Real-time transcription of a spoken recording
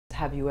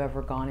have you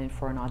ever gone in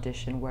for an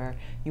audition where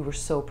you were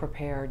so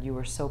prepared, you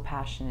were so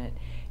passionate,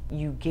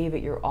 you gave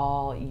it your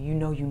all, you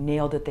know you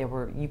nailed it,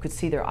 you could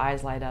see their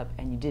eyes light up,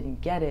 and you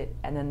didn't get it,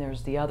 and then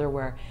there's the other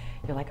where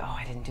you're like, oh,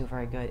 I didn't do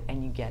very good,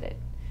 and you get it.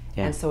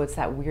 Yeah. And so it's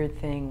that weird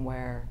thing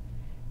where...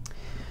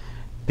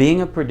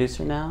 Being a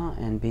producer now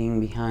and being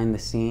behind the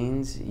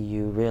scenes,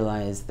 you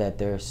realize that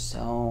there's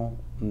so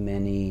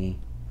many,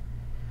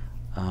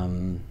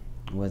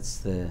 what's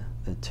the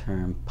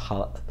term,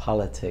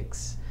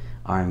 politics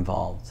are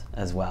involved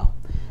as well.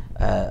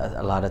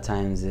 A lot of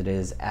times it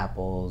is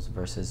apples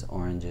versus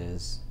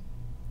oranges.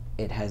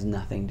 It has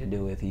nothing to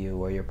do with you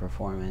or your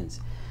performance.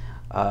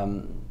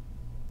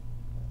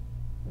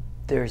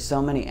 There's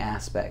so many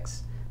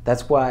aspects.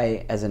 That's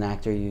why as an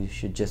actor you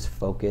should just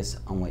focus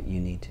on what you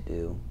need to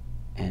do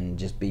and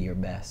just be your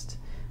best,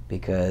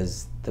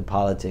 because the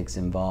politics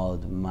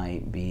involved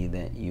might be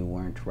that you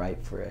weren't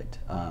right for it.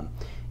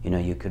 You know,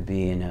 you could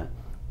be in a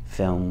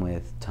film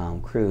with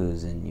Tom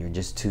Cruise and you're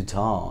just too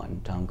tall,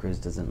 and Tom Cruise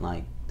doesn't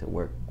like to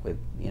work with,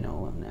 you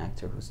know, an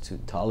actor who's too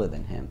taller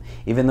than him,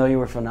 even though you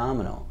were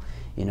phenomenal,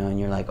 you know, and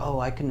you're like, oh,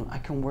 I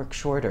can work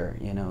shorter,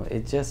 you know.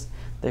 It just,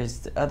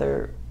 there's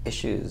other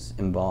issues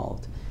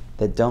involved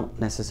that don't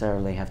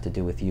necessarily have to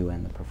do with you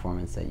and the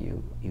performance that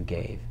you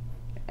gave.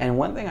 And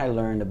one thing I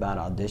learned about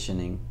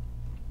auditioning,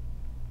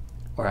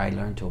 or I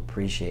learned to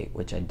appreciate,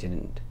 which I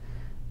didn't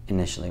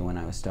initially when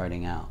I was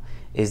starting out,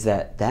 is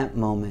that that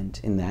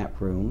moment in that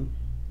room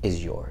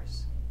is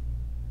yours.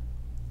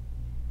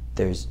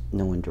 There's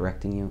no one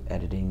directing you,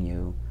 editing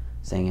you,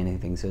 saying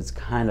anything, so it's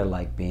kind of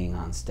like being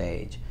on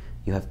stage.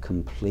 You have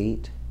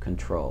complete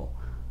control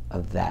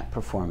of that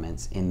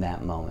performance in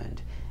that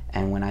moment.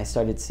 And when I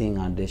started seeing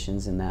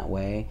auditions in that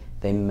way,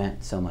 they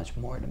meant so much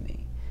more to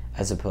me,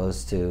 as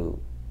opposed to,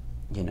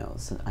 you know,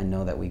 so I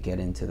know that we get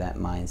into that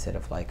mindset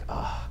of like,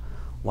 oh,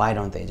 why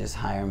don't they just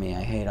hire me?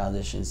 I hate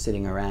auditions,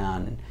 sitting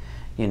around and,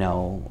 you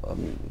know,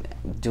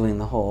 doing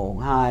the whole,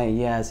 hi,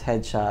 yes,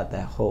 headshot,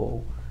 that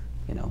whole,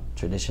 you know,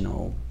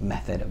 traditional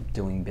method of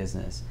doing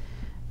business.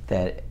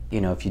 That,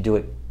 you know, if you do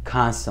it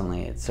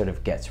constantly, it sort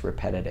of gets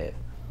repetitive.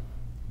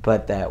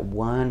 But that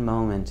one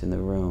moment in the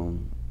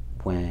room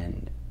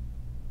when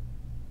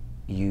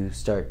you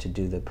start to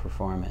do the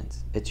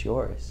performance, it's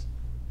yours,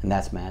 and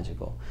that's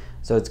magical.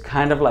 So it's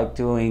kind of like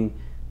doing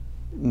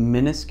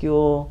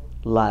minuscule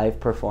live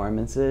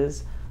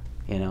performances,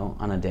 you know,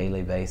 on a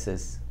daily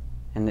basis.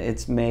 And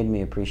it's made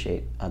me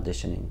appreciate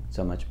auditioning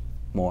so much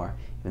more,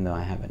 even though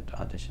I haven't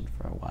auditioned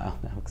for a while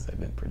now because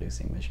I've been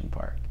producing Mission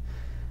Park.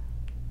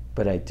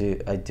 But I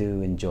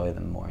do enjoy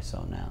them more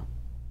so now.